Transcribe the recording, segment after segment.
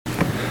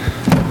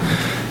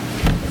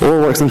Or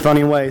works in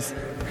funny ways.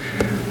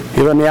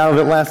 He let me out of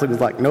it last week. He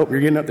was like, nope, you're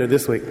getting up there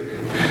this week.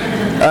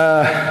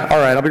 All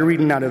right, I'll be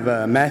reading out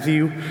of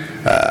Matthew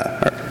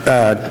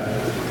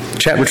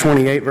chapter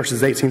 28,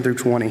 verses 18 through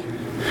 20.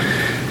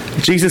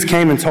 Jesus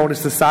came and told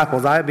his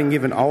disciples, I have been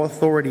given all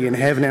authority in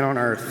heaven and on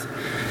earth.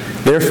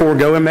 Therefore,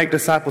 go and make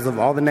disciples of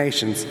all the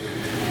nations,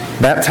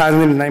 baptizing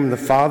them in the name of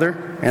the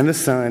Father and the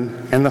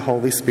Son and the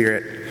Holy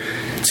Spirit.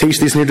 Teach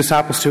these new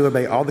disciples to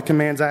obey all the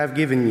commands I have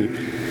given you.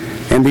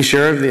 And be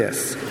sure of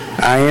this,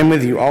 I am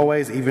with you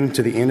always, even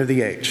to the end of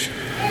the age.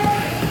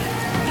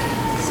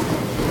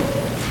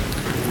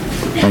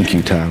 Thank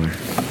you, Tyler.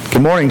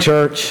 Good morning,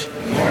 church.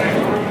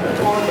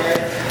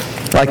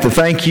 I'd like to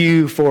thank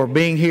you for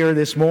being here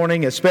this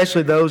morning,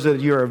 especially those that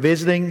you are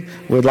visiting.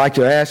 We'd like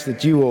to ask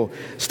that you will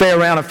stay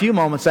around a few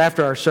moments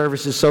after our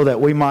services so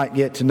that we might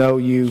get to know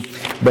you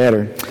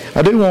better.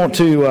 I do want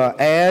to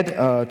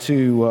add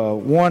to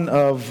one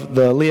of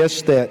the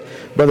lists that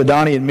Brother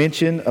Donnie had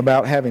mentioned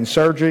about having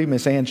surgery.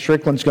 Miss Ann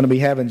Strickland's going to be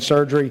having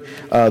surgery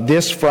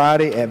this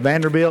Friday at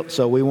Vanderbilt,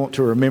 so we want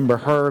to remember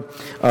her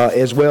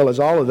as well as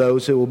all of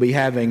those who will be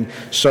having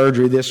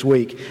surgery this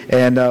week.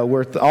 And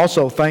we're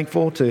also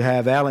thankful to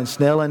have Alan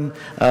Snellen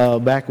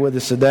back with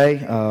us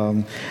today.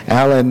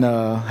 Alan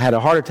had a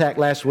heart attack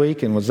last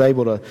week and was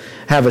able to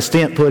have a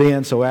stent put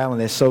in, so Alan,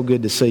 it's so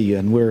good to see you,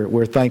 and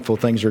we're thankful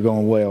things are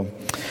going well.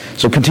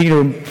 So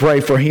continue to pray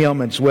for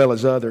him as well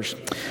as others.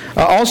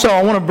 Also,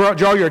 I want to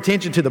draw your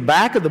attention to the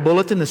back of the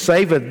bulletin to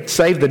save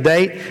the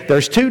date.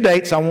 There's 2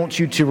 dates I want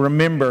you to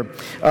remember.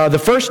 The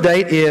first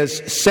date is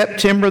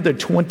September the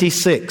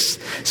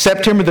 26th.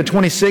 September the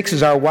 26th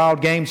is our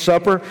Wild Game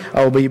Supper.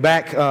 I will be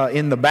back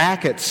in the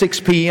back at 6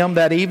 p.m.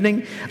 that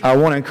evening. I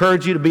want to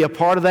encourage you to be a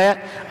part of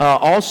that.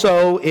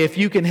 Also, if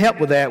you can help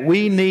with that,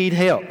 we need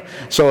help.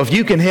 So if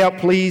you can help,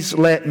 please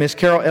let Miss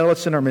Carol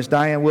Ellison or Miss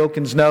Diane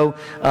Wilkins know.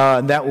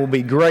 That will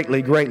be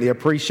greatly, greatly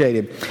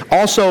appreciated.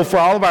 Also, for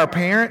all of our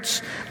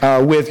parents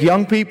with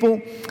young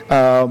people,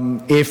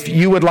 if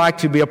you would like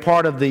to be a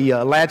part of the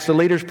Lads to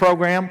Leaders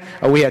program,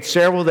 we had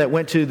several that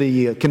went to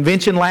the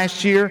convention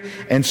last year,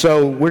 and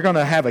so we're going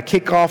to have a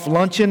kickoff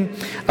luncheon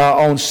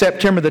on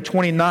September the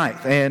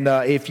 29th. And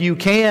if you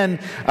can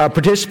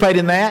participate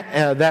in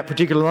that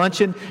particular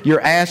luncheon,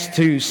 you're asked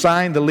to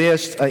sign the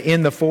list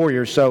in the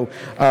foyer. So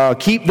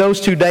keep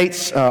those 2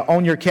 dates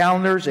on your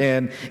calendars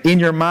and in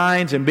your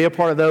minds, and be a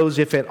part of those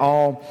if at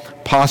all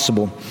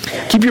possible.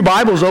 Keep your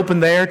Bibles open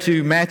there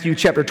to Matthew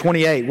chapter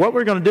 28. What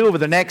we're going to do over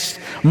the next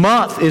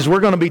month is we're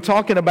going to be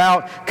talking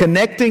about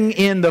connecting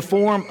in the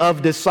form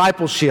of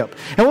discipleship.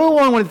 And what we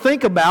want to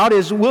think about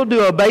is we'll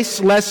do a base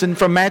lesson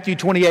from Matthew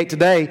 28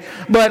 today,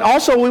 but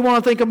also we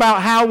want to think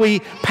about how we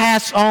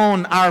pass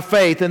on our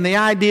faith and the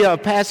idea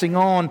of passing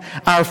on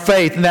our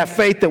faith and that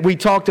faith that we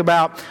talked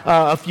about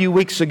a few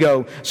weeks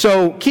ago.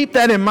 So keep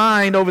that in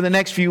mind over the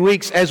next few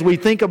weeks as we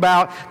think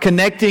about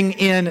connecting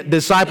in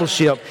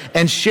discipleship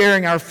and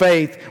sharing our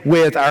faith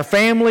with our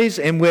families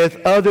and with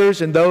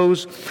others and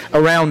those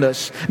around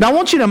us. Now, I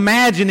want you to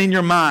imagine in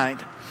your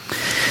mind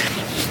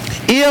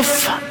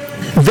if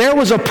there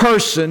was a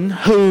person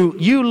who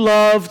you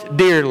loved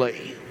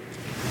dearly.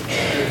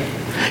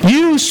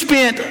 You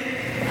spent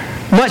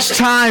much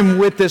time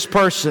with this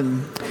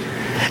person,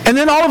 and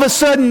then all of a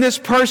sudden this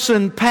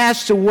person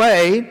passed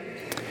away,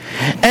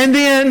 and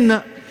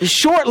then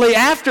shortly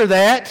after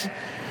that,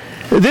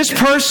 this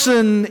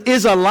person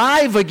is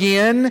alive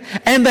again,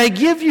 and they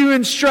give you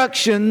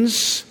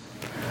instructions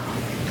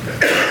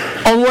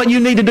on what you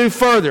need to do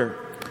further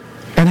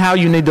and how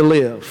you need to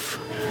live.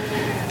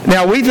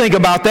 Now, we think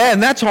about that,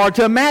 and that's hard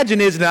to imagine,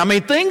 isn't it? I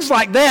mean, things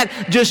like that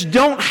just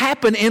don't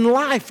happen in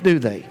life, do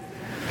they?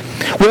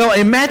 Well,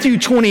 in Matthew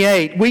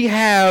 28, we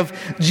have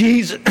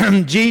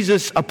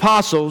Jesus'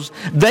 apostles.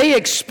 They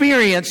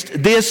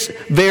experienced this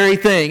very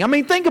thing. I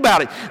mean, think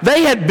about it.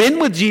 They had been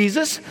with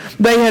Jesus.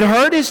 They had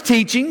heard His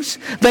teachings.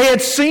 They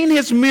had seen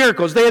His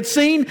miracles. They had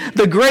seen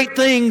the great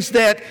things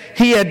that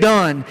He had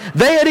done.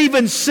 They had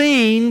even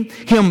seen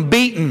Him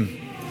beaten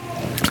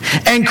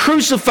and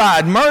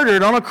crucified,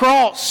 murdered on a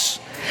cross,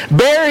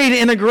 buried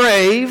in a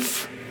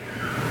grave,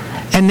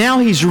 and now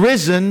He's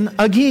risen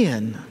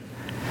again.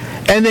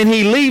 And then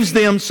He leaves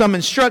them some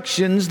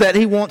instructions that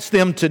He wants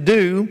them to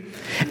do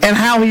and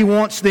how He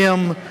wants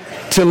them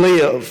to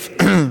live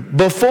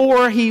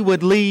before He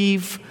would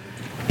leave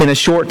in a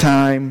short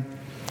time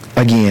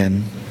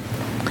again.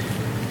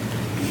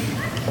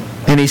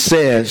 And He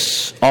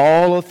says,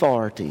 all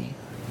authority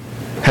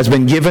has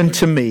been given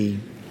to me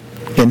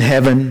in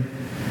heaven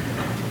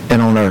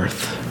and on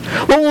earth.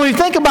 Well, when we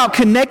think about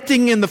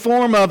connecting in the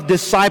form of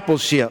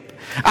discipleship,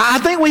 I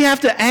think we have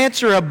to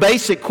answer a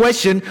basic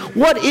question.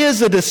 What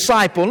is a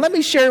disciple? Let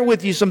me share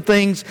with you some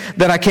things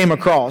that I came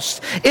across.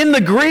 In the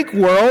Greek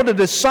world, a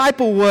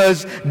disciple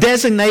was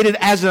designated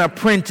as an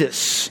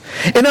apprentice.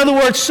 In other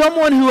words,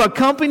 someone who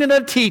accompanied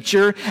a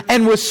teacher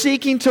and was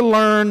seeking to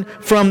learn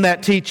from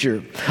that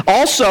teacher.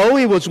 Also,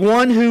 he was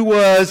one who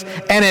was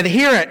an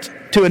adherent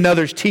to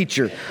another's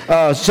teacher,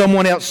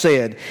 someone else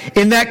said.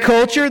 In that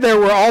culture, there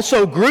were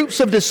also groups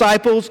of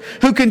disciples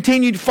who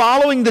continued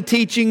following the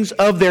teachings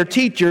of their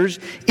teachers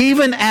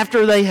even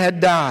after they had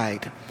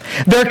died.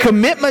 Their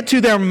commitment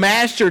to their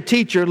master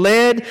teacher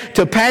led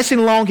to passing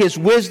along his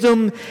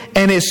wisdom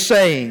and his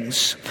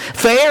sayings.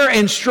 Thayer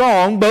and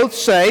Strong both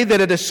say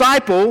that a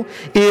disciple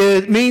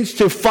means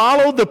to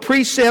follow the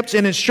precepts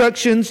and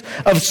instructions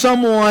of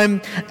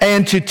someone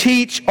and to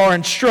teach or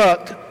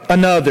instruct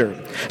another.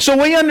 So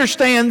we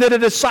understand that a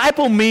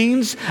disciple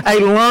means a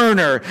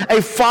learner, a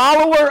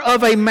follower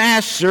of a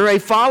master, a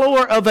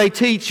follower of a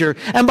teacher.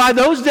 And by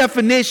those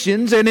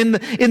definitions, and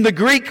in the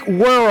Greek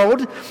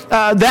world,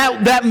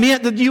 that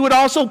meant that you would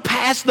also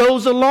pass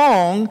those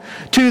along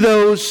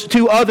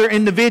to other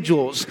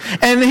individuals.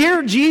 And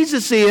here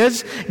Jesus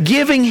is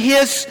giving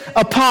his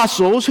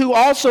apostles, who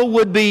also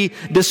would be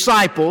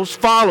disciples,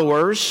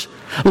 followers,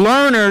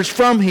 learners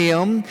from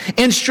him,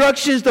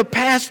 instructions to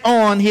pass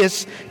on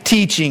his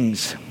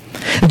teachings.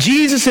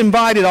 Jesus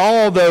invited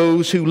all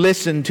those who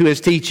listened to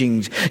his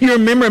teachings. You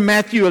remember in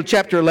Matthew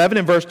chapter 11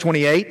 and verse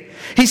 28?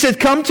 He said,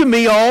 "Come to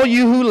me, all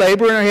you who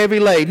labor and are heavy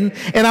laden,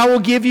 and I will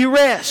give you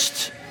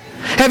rest."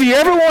 Have you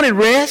ever wanted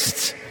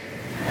rest?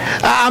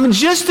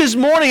 Just this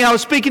morning I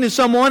was speaking to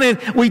someone, and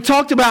we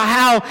talked about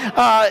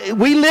how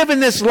we live in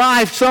this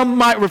life. Some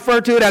might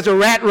refer to it as a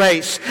rat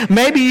race.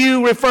 Maybe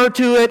you refer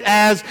to it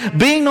as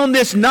being on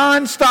this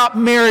non-stop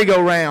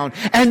merry-go-round.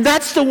 And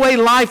that's the way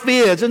life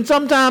is. And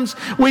sometimes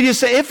we just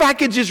say, if I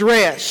could just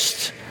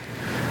rest.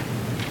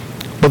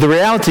 But the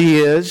reality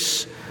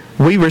is,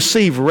 we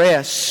receive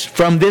rest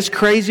from this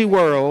crazy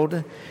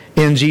world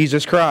in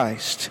Jesus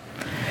Christ.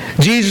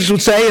 Jesus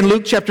would say in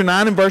Luke chapter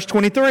 9 and verse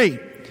 23,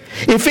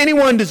 "If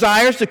anyone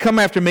desires to come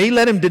after me,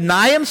 let him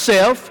deny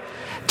himself,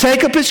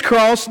 take up his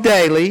cross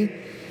daily,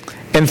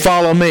 and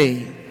follow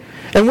me."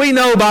 And we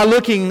know by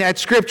looking at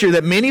Scripture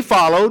that many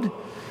followed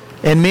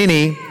and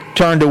many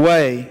turned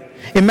away.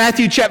 In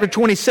Matthew chapter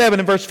 27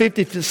 and verse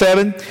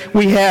 57,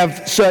 we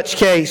have such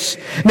case.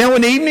 "Now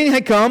when evening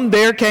had come,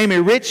 there came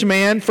a rich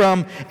man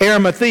from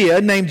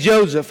Arimathea named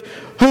Joseph,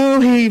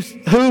 who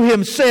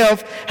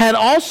himself had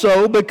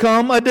also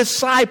become a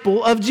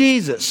disciple of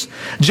Jesus."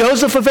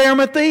 Joseph of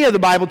Arimathea, the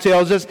Bible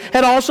tells us,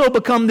 had also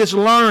become this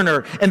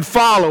learner and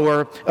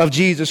follower of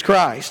Jesus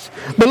Christ.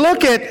 But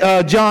look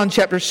at John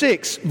chapter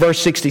 6, verse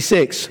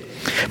 66.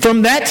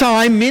 "From that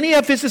time, many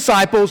of his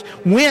disciples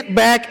went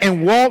back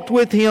and walked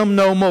with him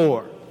no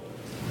more."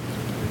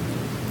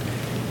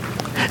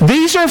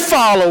 These are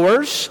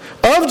followers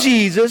of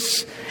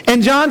Jesus,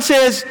 and John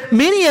says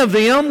many of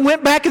them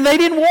went back and they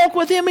didn't walk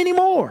with him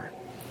anymore.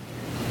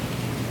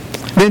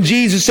 Then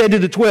Jesus said to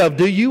the 12,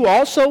 "Do you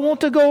also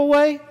want to go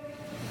away?"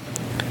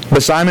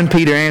 But Simon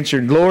Peter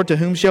answered, "Lord, to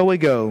whom shall we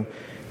go?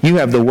 You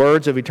have the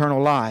words of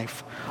eternal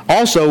life.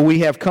 Also, we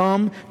have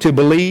come to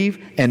believe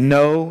and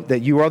know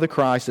that you are the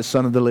Christ, the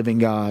Son of the living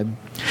God."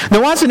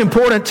 Now, why is it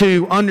important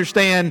to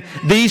understand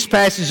these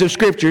passages of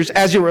Scriptures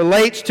as it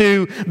relates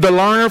to the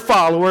learner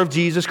follower of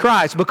Jesus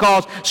Christ?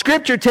 Because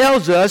Scripture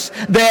tells us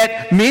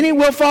that many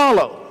will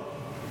follow,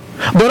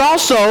 but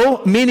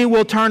also many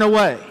will turn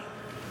away.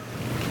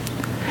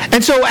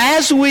 And so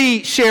as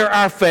we share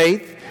our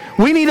faith,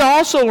 we need to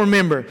also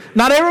remember,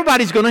 not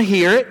everybody's going to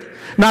hear it,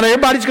 not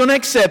everybody's going to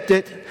accept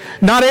it,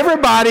 not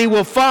everybody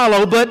will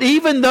follow, but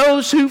even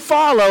those who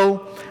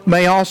follow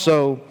may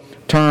also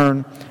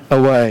turn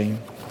away.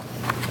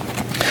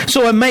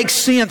 So it makes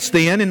sense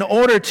then, in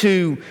order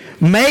to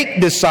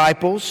make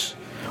disciples,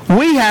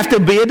 we have to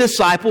be a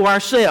disciple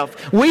ourselves.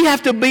 We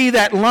have to be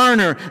that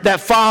learner,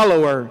 that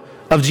follower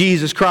of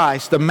Jesus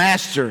Christ, the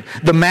master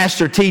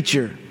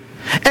teacher.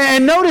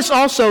 And notice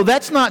also,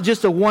 that's not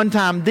just a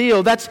one-time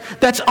deal. That's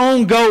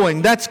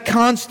ongoing. That's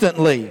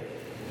constantly.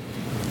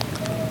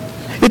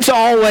 It's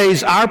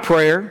always our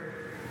prayer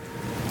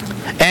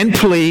and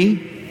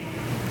plea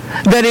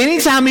that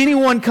anytime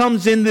anyone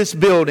comes in this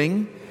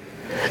building,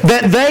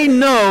 that they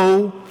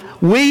know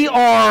we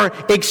are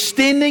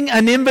extending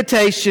an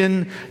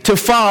invitation to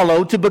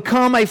follow, to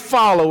become a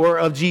follower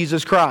of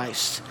Jesus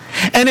Christ.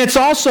 And it's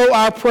also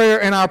our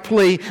prayer and our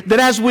plea that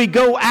as we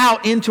go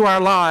out into our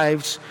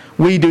lives,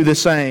 we do the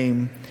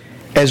same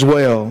as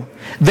well.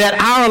 That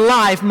our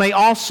life may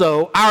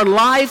also, our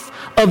life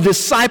of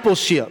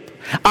discipleship,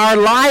 our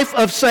life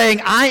of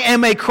saying, I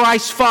am a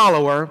Christ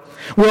follower,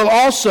 will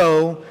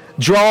also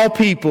draw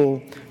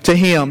people to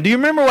Him. Do you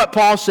remember what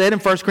Paul said in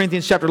 1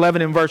 Corinthians chapter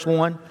 11 and verse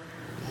 1?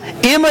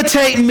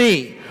 Imitate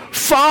me,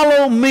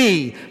 follow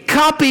me,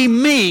 copy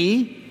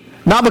me,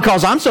 not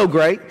because I'm so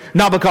great,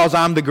 not because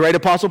I'm the great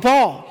Apostle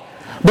Paul,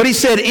 but he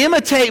said,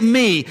 imitate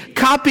me,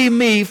 copy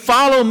me,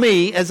 follow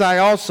me as I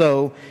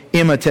also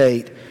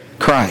imitate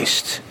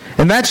Christ.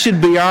 And that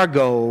should be our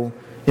goal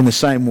in the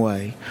same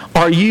way.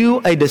 Are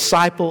you a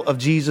disciple of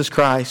Jesus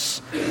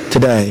Christ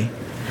today?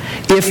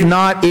 If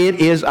not,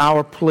 it is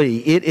our plea,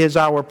 it is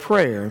our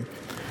prayer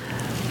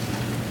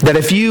that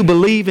if you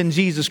believe in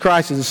Jesus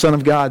Christ as the Son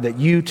of God, that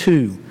you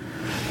too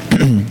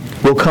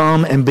will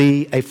come and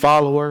be a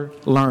follower,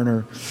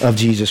 learner of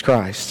Jesus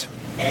Christ.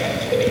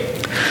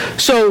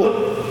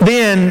 So,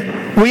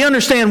 then we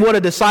understand what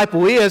a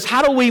disciple is.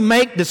 How do we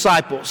make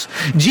disciples?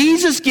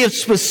 Jesus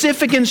gives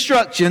specific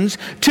instructions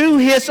to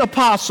His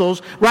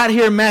apostles right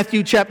here in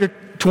Matthew chapter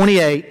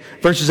 28,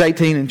 verses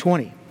 18 and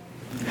 20.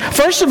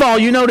 First of all,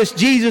 you notice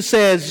Jesus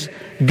says,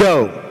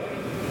 go.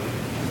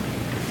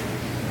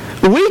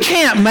 We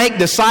can't make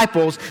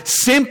disciples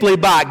simply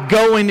by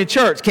going to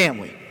church, can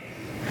we?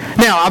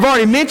 Now, I've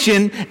already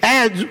mentioned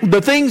as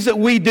the things that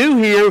we do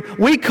here,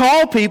 we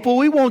call people,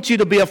 we want you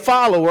to be a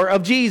follower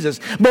of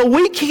Jesus. But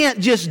we can't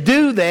just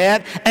do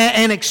that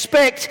and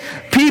expect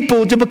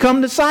people to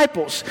become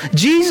disciples.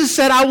 Jesus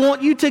said, I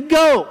want you to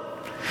go.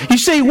 You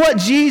see, what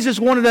Jesus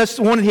wanted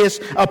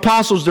His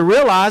apostles to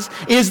realize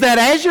is that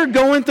as you're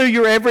going through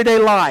your everyday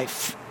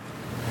life,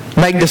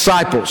 make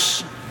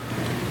disciples,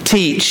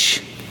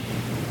 teach.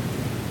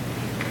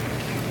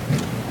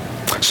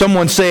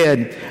 Someone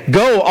said,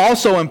 go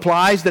also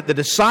implies that the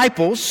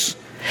disciples,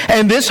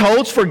 and this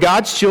holds for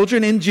God's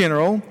children in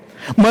general,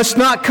 must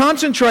not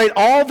concentrate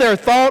all their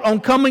thought on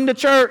coming to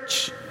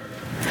church.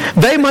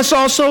 They must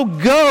also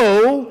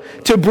go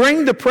to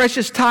bring the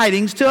precious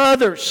tidings to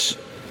others.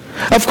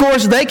 Of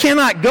course, they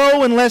cannot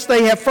go unless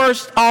they have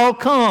first all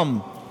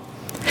come.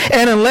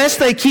 And unless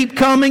they keep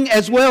coming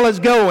as well as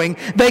going,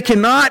 they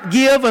cannot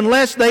give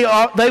unless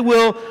they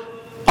will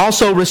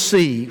also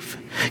receive.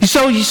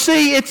 So you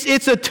see,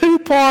 it's a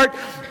two-part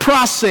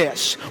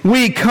process.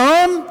 We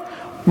come,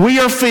 we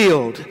are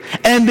filled.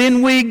 And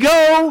then we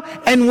go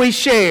and we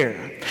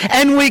share.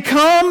 And we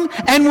come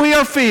and we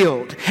are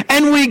filled.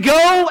 And we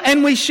go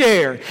and we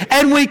share.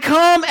 And we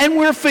come and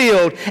we're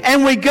filled.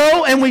 And we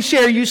go and we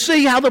share. You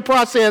see how the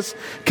process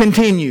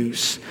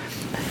continues.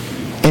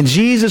 And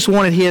Jesus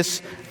wanted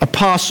His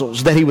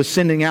apostles that He was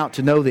sending out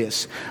to know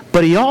this.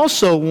 But He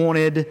also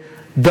wanted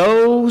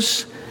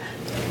those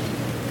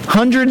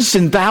hundreds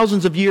and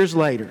thousands of years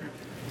later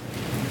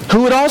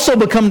who would also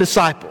become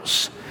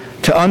disciples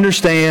to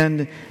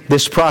understand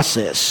this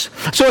process.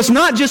 So it's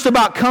not just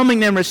about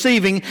coming and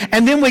receiving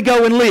and then we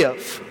go and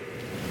live.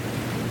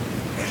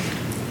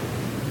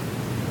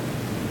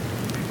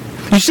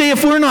 You see,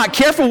 if we're not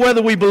careful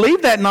whether we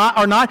believe that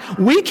or not,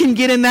 we can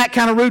get in that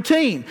kind of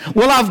routine.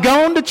 Well, I've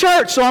gone to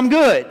church, so I'm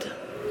good.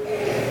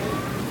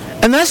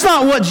 And that's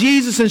not what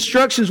Jesus'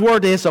 instructions were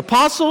to His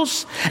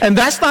apostles. And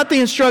that's not the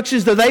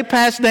instructions that they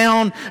passed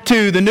down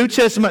to the New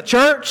Testament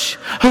church,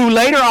 who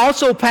later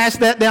also passed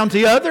that down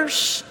to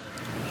others.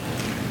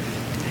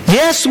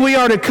 Yes, we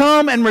are to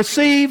come and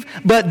receive,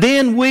 but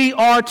then we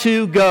are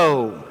to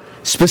go.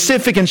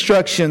 Specific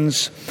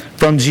instructions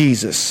from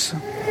Jesus.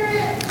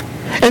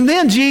 And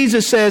then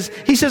Jesus says,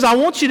 He says, I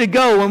want you to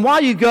go. And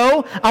while you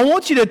go, I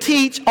want you to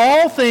teach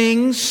all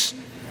things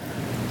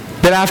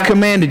that I've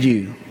commanded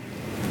you.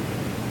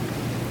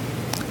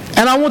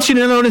 And I want you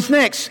to notice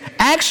next,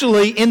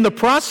 actually in the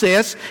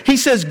process, He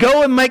says,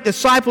 go and make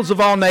disciples of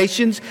all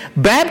nations,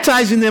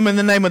 baptizing them in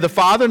the name of the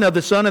Father and of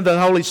the Son and of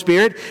the Holy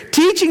Spirit,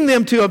 teaching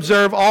them to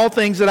observe all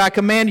things that I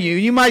command you.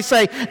 You might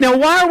say, now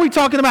why are we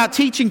talking about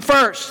teaching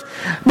first?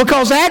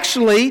 Because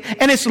actually,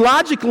 and it's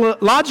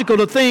logical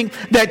to think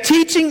that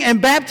teaching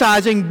and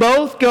baptizing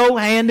both go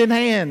hand in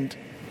hand.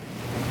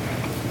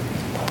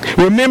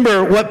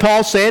 Remember what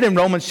Paul said in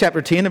Romans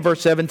chapter 10 and verse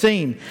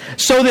 17.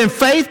 So then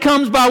faith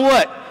comes by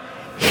what?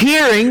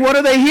 Hearing. What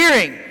are they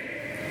hearing?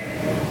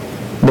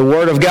 The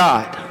Word of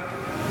God.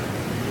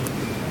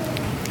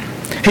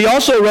 He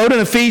also wrote in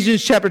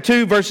Ephesians chapter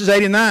 2, verses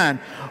 8 and 9,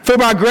 for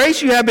by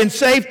grace you have been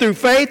saved through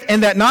faith,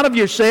 and that not of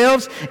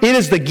yourselves. It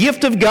is the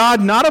gift of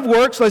God, not of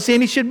works, lest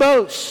any should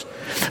boast.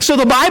 So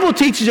the Bible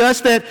teaches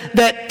us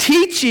that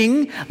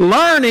teaching,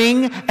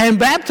 learning, and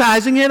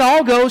baptizing, it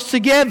all goes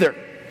together.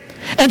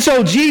 And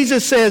so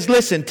Jesus says,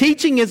 listen,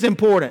 teaching is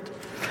important.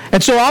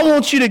 And so I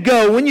want you to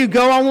go. When you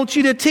go, I want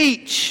you to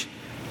teach.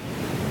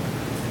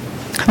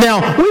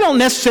 Now, we don't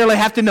necessarily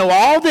have to know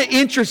all the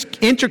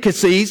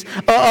intricacies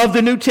of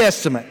the New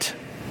Testament.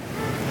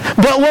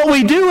 But what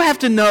we do have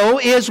to know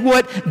is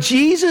what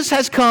Jesus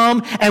has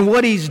come and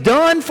what He's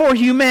done for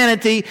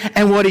humanity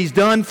and what He's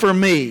done for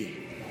me.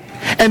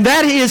 And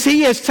that is,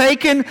 He has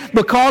taken,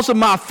 because of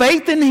my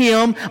faith in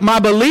Him, my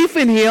belief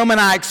in Him, and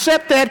I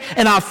accept that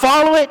and I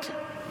follow it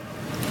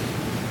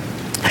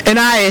and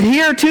I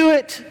adhere to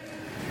it.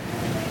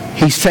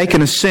 He's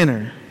taken a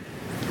sinner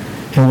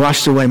and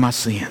washed away my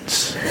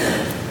sins.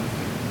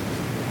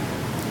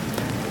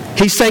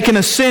 He's taken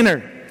a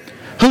sinner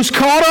who's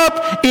caught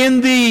up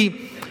in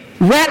the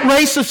rat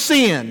race of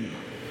sin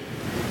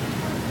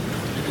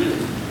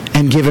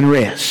and given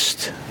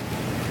rest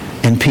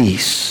and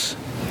peace.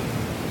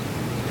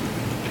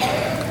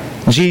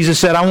 Jesus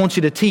said, I want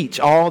you to teach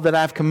all that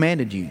I've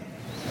commanded you.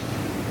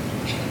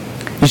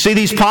 You see,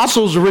 these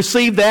apostles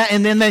received that,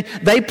 and then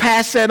they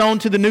passed that on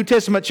to the New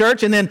Testament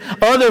church, and then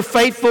other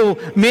faithful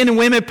men and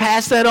women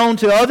passed that on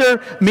to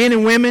other men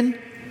and women.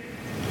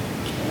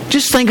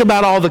 Just think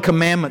about all the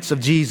commandments of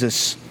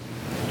Jesus.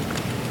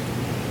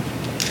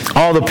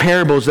 All the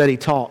parables that He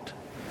taught.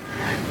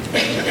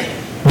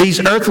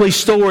 These earthly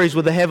stories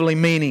with a heavenly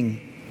meaning.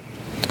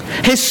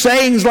 His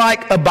sayings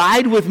like,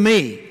 abide with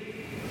me.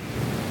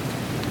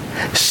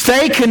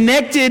 Stay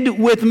connected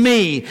with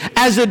me.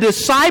 As a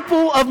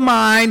disciple of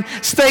mine,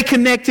 stay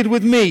connected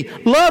with me.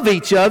 Love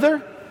each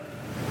other.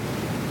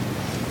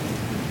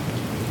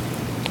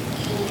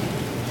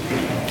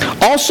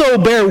 Also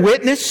bear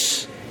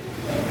witness.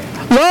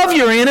 Love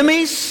your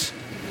enemies.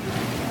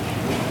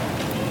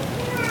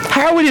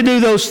 How are we to do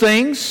those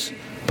things?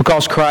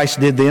 Because Christ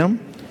did them.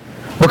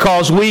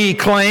 Because we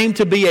claim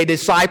to be a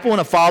disciple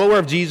and a follower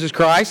of Jesus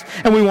Christ,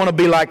 and we want to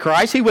be like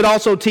Christ. He would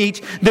also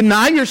teach,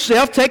 deny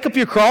yourself, take up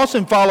your cross,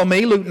 and follow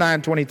me, Luke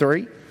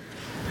 9:23.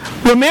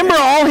 Remember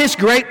all His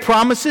great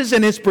promises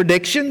and His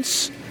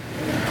predictions.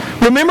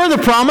 Remember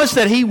the promise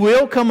that He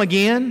will come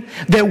again,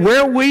 that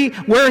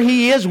where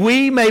He is,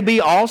 we may be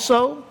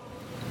also.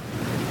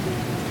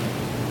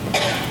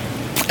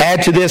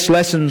 Add to this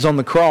lessons on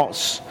the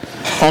cross,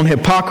 on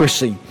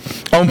hypocrisy,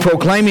 on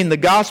proclaiming the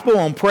gospel,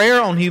 on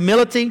prayer, on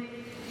humility,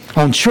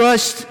 on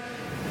trust,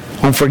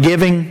 on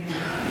forgiving,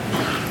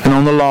 and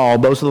on the law.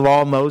 Both the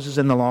law of Moses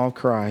and the law of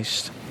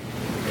Christ.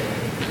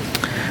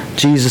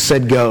 Jesus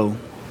said, go.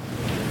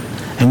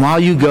 And while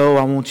you go,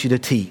 I want you to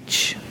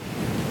teach.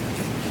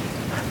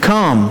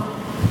 Come.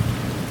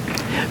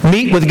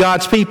 Meet with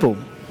God's people.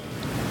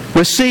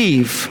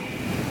 Receive.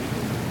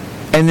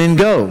 And then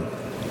go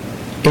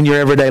in your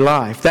everyday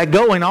life. That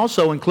going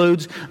also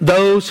includes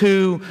those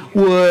who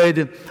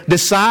would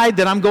decide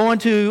that I'm going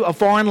to a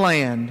foreign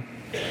land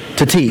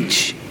to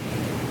teach.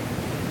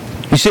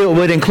 You see, it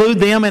would include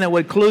them, and it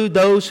would include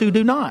those who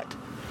do not.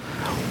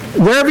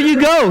 Wherever you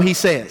go, He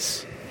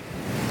says,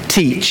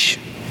 teach.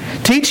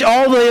 Teach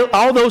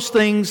all those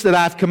things that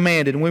I've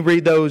commanded. And we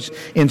read those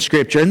in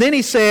Scripture. And then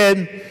He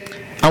said,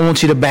 I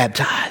want you to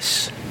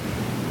baptize.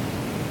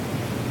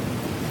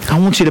 I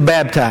want you to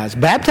baptize.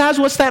 Baptize,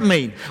 what's that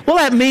mean? Well,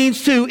 that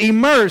means to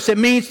immerse. It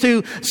means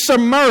to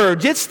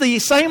submerge. It's the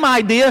same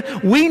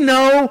idea. We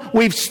know,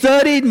 we've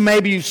studied,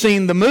 maybe you've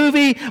seen the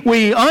movie.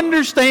 We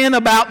understand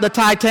about the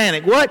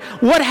Titanic.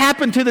 What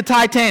happened to the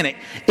Titanic?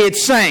 It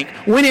sank.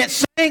 When it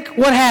sank,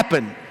 what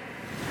happened?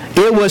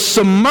 It was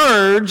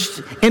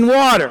submerged in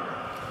water.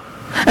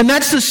 And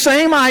that's the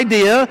same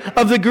idea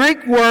of the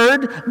Greek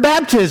word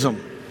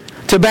baptism,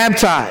 to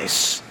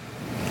baptize.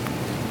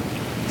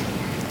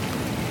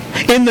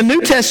 In the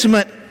New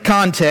Testament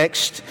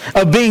context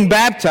of being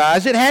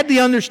baptized, it had the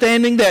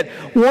understanding that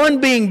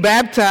one being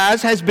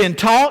baptized has been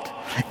taught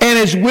and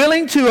is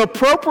willing to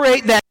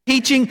appropriate that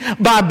teaching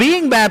by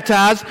being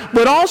baptized,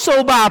 but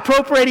also by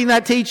appropriating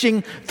that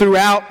teaching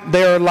throughout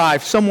their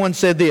life. Someone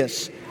said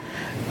this,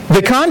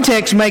 the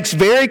context makes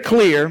very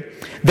clear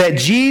that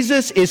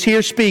Jesus is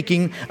here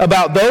speaking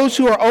about those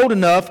who are old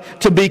enough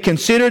to be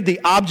considered the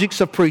objects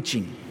of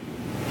preaching.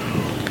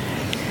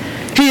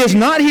 He is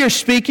not here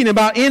speaking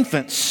about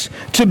infants.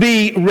 To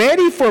be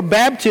ready for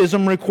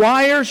baptism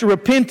requires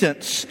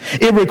repentance.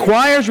 It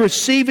requires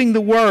receiving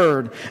the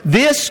Word.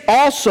 This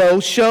also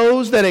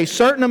shows that a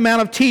certain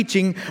amount of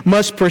teaching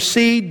must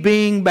precede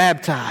being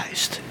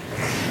baptized.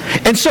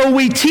 And so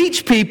we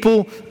teach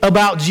people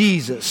about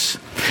Jesus.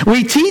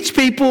 We teach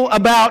people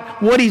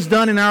about what He's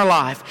done in our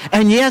life.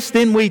 And yes,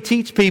 then we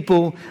teach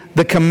people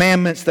the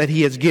commandments that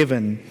He has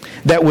given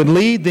that would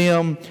lead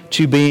them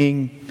to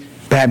being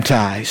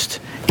baptized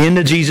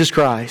into Jesus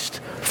Christ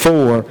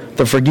for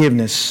the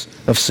forgiveness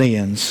of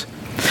sins.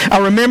 I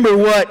remember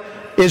what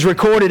is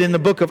recorded in the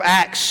book of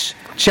Acts,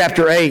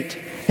 chapter 8,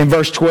 and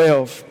verse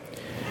 12.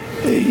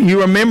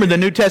 You remember the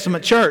New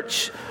Testament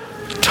church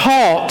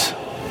taught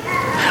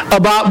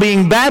about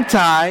being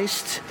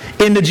baptized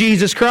into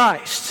Jesus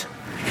Christ.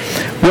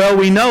 Well,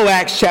 we know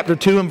Acts chapter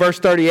 2 and verse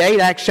 38,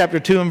 Acts chapter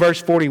 2 and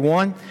verse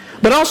 41.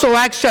 But also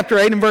Acts chapter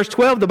 8 and verse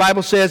 12, the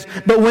Bible says,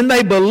 but when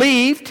they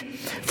believed,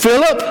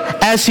 Philip,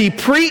 as he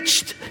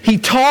preached, he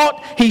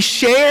taught, he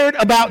shared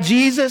about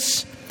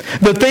Jesus,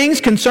 the things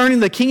concerning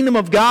the kingdom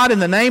of God in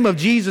the name of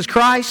Jesus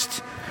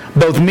Christ,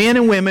 both men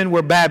and women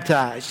were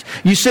baptized.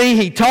 You see,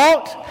 he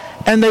taught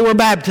and they were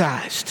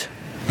baptized.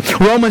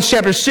 Romans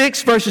chapter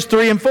 6, verses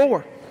 3 and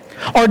 4.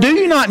 Or do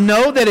you not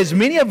know that as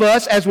many of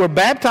us as were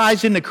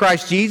baptized into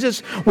Christ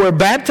Jesus were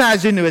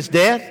baptized into His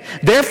death?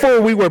 Therefore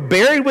we were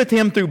buried with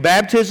Him through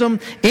baptism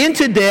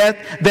into death,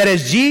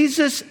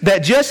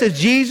 that just as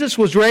Jesus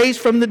was raised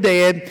from the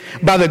dead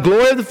by the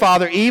glory of the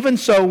Father, even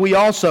so we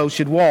also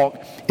should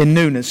walk in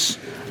newness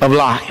of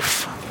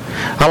life.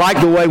 I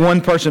like the way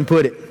one person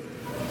put it.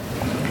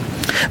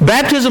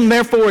 Baptism,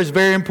 therefore, is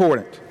very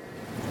important.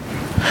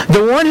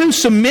 The one who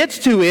submits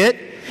to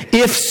it,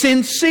 if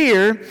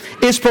sincere,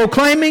 is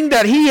proclaiming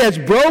that he has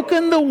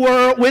broken the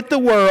world with the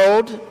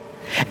world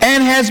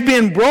and has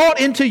been brought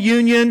into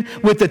union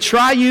with the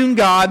triune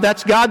God,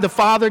 that's God the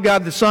Father,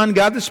 God the Son,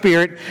 God the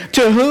Spirit,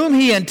 to whom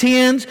he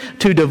intends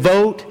to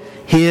devote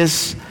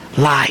his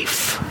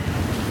life.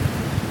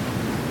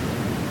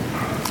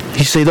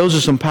 You see, those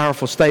are some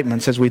powerful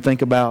statements as we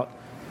think about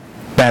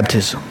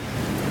baptism.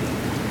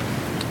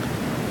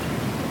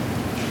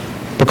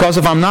 Because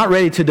if I'm not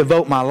ready to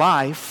devote my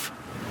life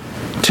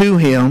to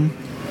Him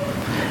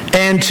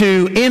and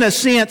to, in a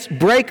sense,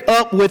 break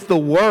up with the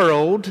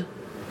world,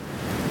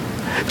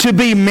 to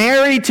be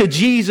married to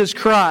Jesus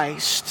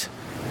Christ,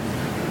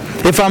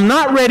 If I'm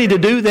not ready to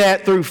do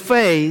that through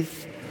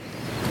faith,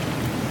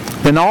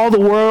 then all the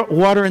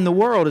water in the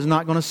world is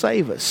not going to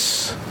save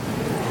us.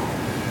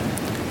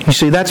 You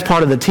see, that's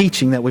part of the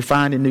teaching that we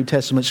find in New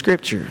Testament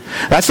Scripture.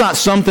 That's not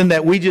something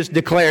that we just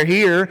declare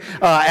here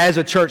as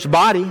a church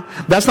body.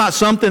 That's not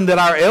something that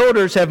our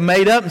elders have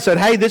made up and said,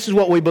 hey, this is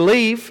what we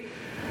believe.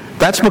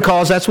 That's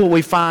because that's what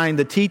we find,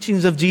 the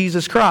teachings of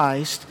Jesus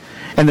Christ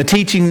and the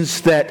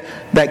teachings that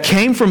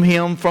came from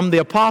Him, from the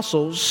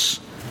apostles,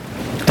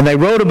 and they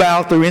wrote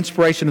about through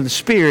inspiration of the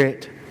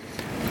Spirit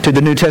to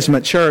the New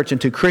Testament church and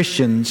to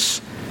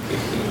Christians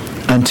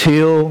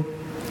until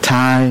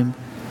time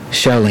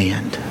shall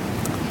end.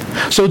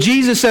 So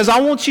Jesus says,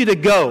 I want you to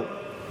go.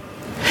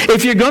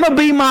 If you're going to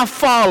be my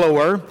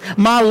follower,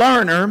 my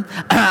learner,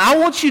 I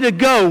want you to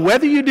go.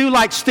 Whether you do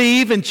like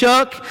Steve and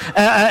Chuck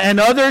and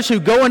others who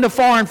go into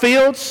foreign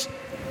fields,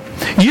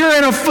 you're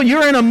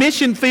in a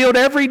mission field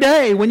every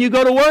day when you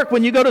go to work,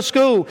 when you go to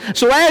school.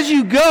 So as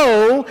you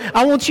go,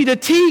 I want you to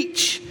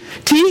teach.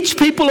 Teach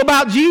people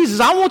about Jesus.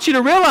 I want you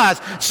to realize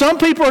some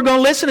people are going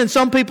to listen and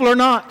some people are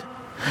not.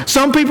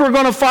 Some people are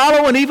going to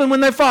follow, and even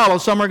when they follow,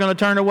 some are going to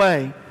turn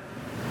away.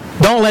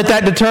 Don't let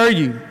that deter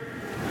you.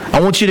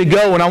 I want you to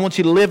go, and I want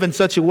you to live in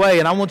such a way,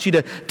 and I want you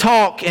to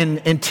talk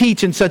and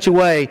teach in such a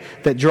way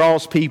that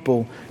draws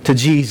people to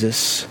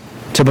Jesus,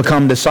 to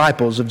become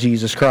disciples of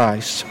Jesus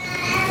Christ.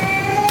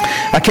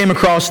 I came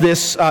across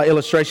this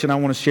illustration I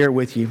want to share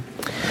with you.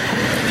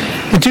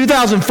 In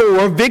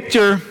 2004,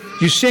 Viktor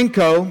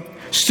Yushchenko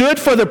stood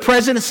for the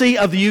presidency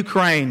of the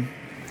Ukraine.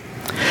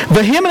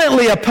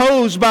 Vehemently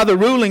opposed by the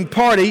ruling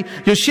party,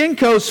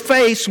 Yushchenko's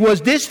face was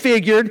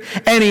disfigured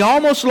and he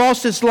almost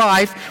lost his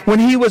life when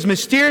he was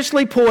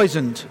mysteriously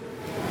poisoned.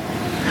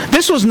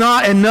 This was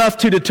not enough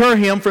to deter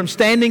him from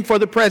standing for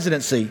the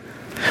presidency.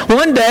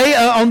 One day,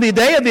 on the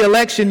day of the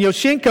election,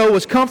 Yushchenko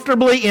was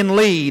comfortably in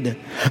lead.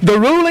 The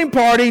ruling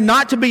party,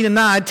 not to be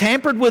denied,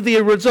 tampered with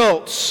the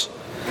results.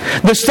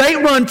 The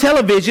state-run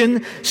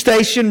television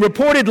station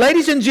reported,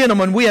 ladies and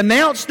gentlemen, we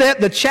announced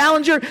that the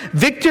challenger,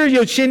 Viktor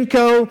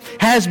Yushchenko,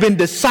 has been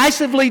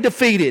decisively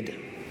defeated.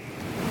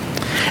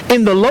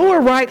 In the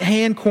lower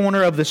right-hand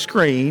corner of the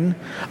screen,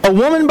 a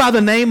woman by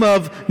the name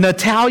of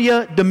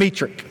Natalia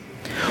Dmitrik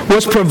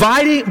was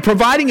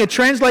providing a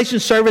translation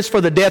service for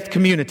the deaf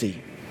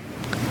community.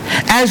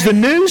 As the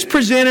news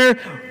presenter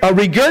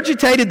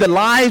regurgitated the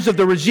lies of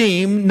the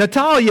regime,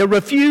 Natalia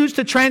refused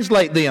to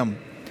translate them.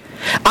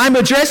 I'm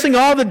addressing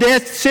all the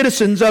deaf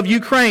citizens of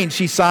Ukraine,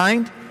 she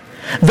signed.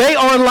 They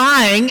are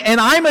lying, and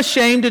I'm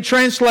ashamed to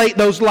translate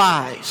those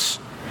lies.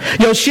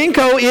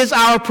 Yushchenko is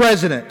our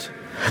president.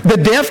 The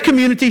deaf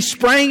community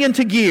sprang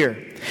into gear.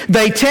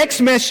 They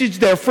text messaged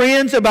their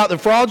friends about the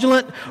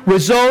fraudulent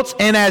results,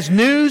 and as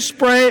news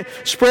spread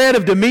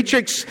of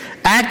Dmitrik's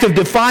act of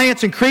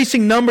defiance,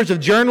 increasing numbers of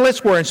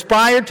journalists were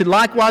inspired to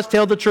likewise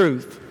tell the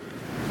truth.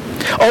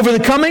 Over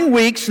the coming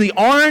weeks, the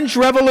Orange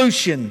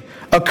Revolution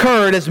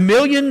occurred as a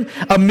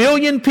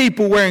million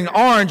people wearing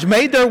orange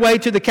made their way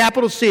to the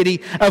capital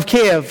city of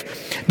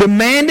Kiev,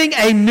 demanding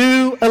a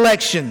new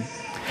election.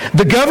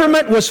 The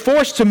government was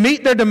forced to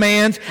meet their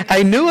demands.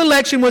 A new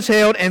election was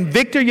held, and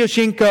Viktor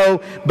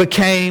Yushchenko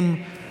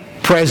became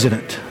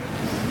president.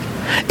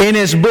 In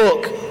his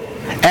book,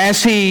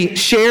 as he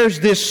shares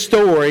this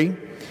story,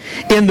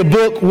 in the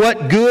book,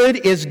 What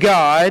Good is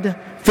God?,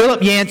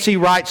 Philip Yancey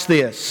writes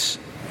this: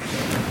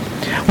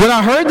 when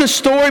I heard the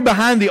story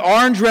behind the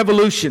Orange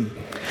Revolution,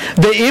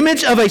 the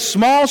image of a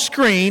small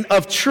screen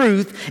of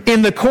truth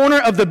in the corner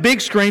of the big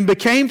screen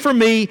became for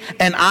me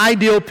an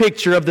ideal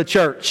picture of the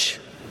church.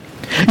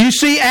 You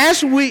see,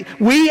 as we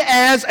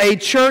as a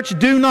church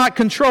do not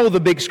control the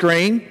big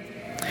screen.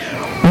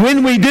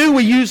 When we do,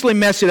 we usually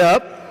mess it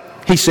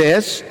up, he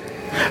says.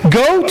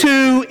 Go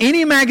to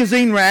any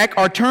magazine rack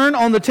or turn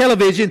on the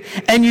television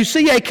and you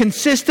see a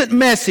consistent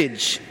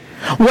message.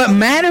 What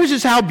matters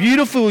is how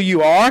beautiful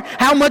you are,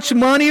 how much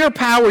money or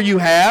power you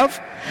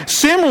have.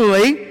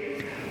 Similarly,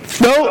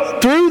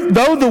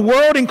 though the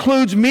world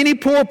includes many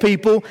poor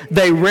people,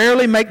 they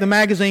rarely make the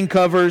magazine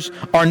covers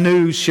or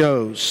news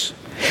shows.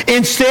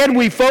 Instead,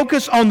 we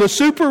focus on the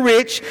super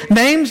rich,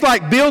 names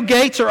like Bill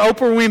Gates or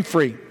Oprah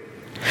Winfrey.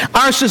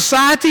 Our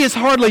society is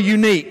hardly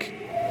unique.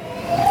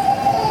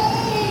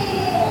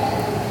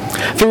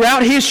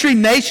 Throughout history,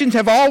 nations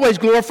have always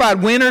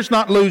glorified winners,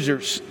 not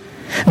losers.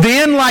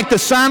 Then, like the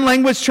sign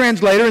language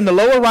translator in the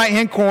lower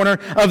right-hand corner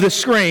of the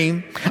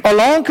screen,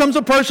 along comes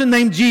a person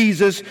named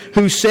Jesus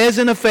who says,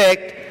 in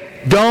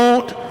effect,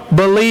 don't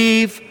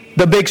believe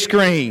the big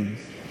screen.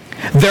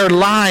 They're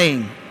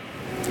lying.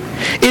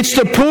 It's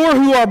the poor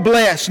who are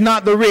blessed,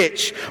 not the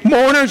rich.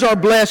 Mourners are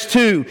blessed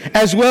too,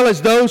 as well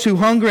as those who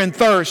hunger and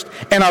thirst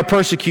and are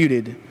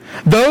persecuted.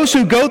 Those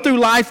who go through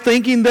life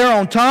thinking they're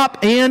on top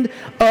end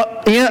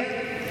up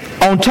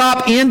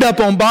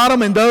on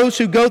bottom, and those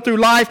who go through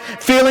life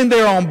feeling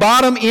they're on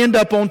bottom end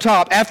up on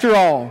top. After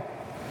all,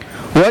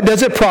 what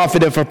does it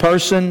profit if a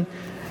person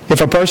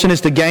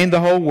is to gain the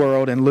whole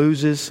world and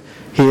loses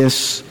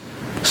his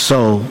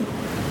soul?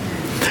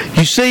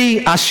 You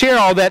see, I share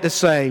all that to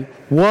say,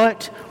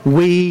 what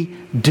we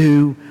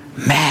do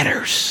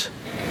matters.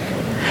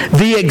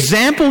 The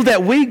example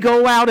that we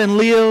go out and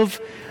live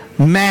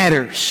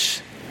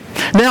matters.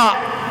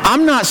 Now,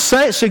 I'm not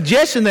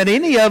suggesting that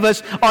any of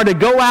us are to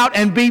go out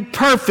and be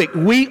perfect.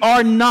 We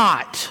are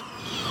not.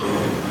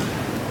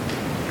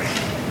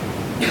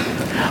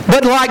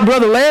 But like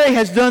Brother Larry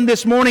has done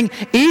this morning,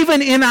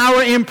 even in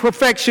our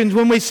imperfections,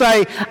 when we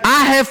say,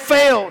 I have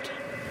failed.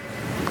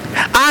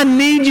 I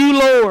need you,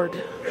 Lord.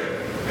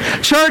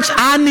 Church,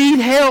 I need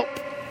help.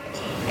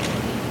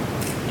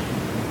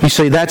 You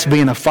see, that's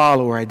being a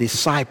follower, a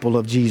disciple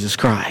of Jesus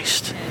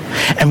Christ.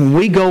 And when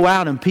we go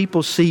out and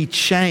people see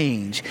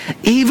change,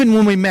 even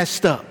when we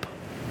messed up,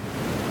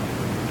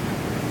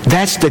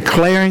 that's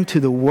declaring to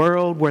the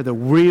world where the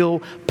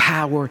real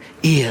power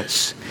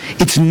is.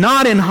 It's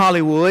not in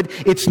Hollywood.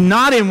 It's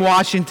not in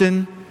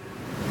Washington.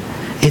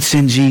 It's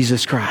in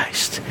Jesus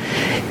Christ.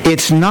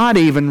 It's not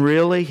even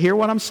really, hear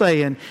what I'm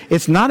saying,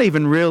 it's not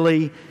even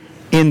really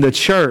in the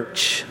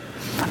church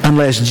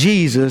unless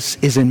Jesus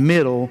is in the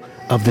middle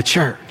of the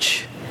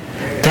church.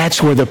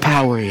 That's where the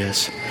power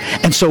is.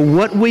 And so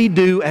what we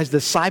do as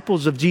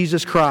disciples of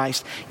Jesus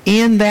Christ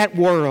in that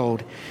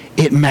world,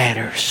 it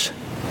matters.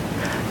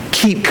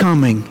 Keep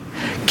coming,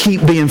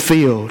 keep being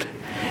filled,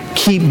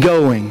 keep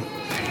going,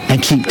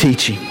 and keep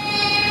teaching.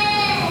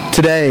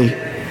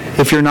 Today,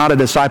 if you're not a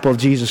disciple of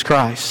Jesus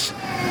Christ,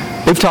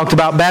 we've talked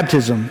about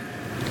baptism.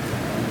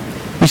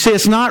 You see,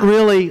 it's not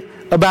really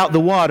about the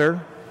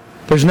water.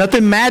 There's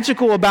nothing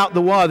magical about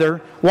the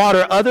water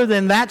other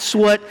than that's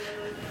what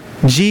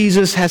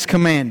Jesus has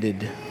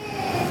commanded.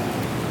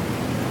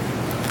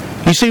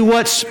 You see,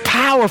 what's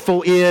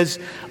powerful is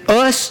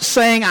us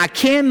saying, I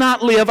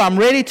cannot live. I'm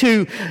ready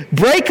to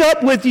break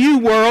up with you,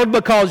 world,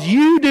 because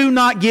you do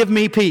not give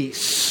me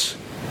peace.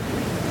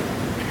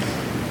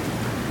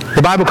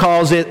 The Bible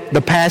calls it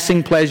the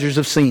passing pleasures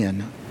of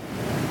sin.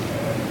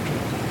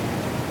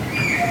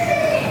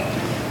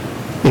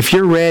 If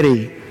you're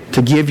ready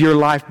to give your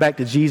life back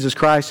to Jesus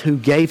Christ, who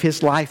gave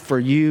His life for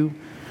you,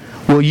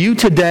 will you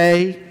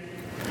today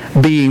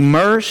be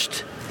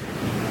immersed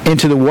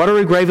into the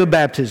watery grave of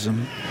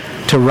baptism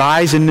to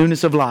rise in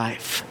newness of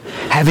life,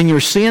 having your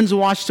sins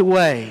washed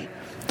away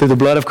through the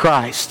blood of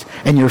Christ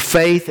and your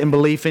faith and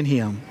belief in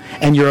Him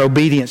and your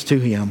obedience to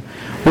Him?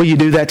 Will you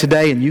do that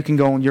today, and you can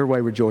go on your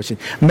way rejoicing?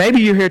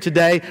 Maybe you're here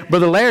today,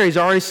 Brother Larry's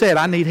already said,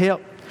 I need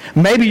help.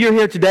 Maybe you're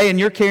here today and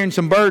you're carrying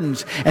some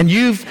burdens, and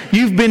you've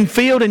been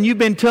filled and you've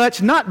been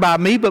touched, not by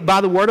me, but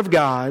by the Word of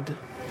God.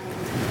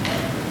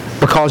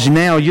 Because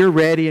now you're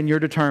ready and you're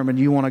determined,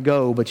 you want to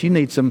go, but you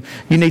need some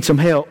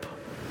help.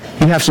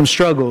 You have some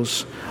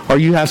struggles, or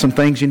you have some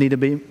things you need to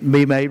be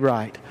made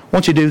right.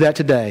 Won't you do that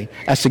today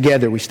as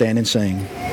together we stand and sing?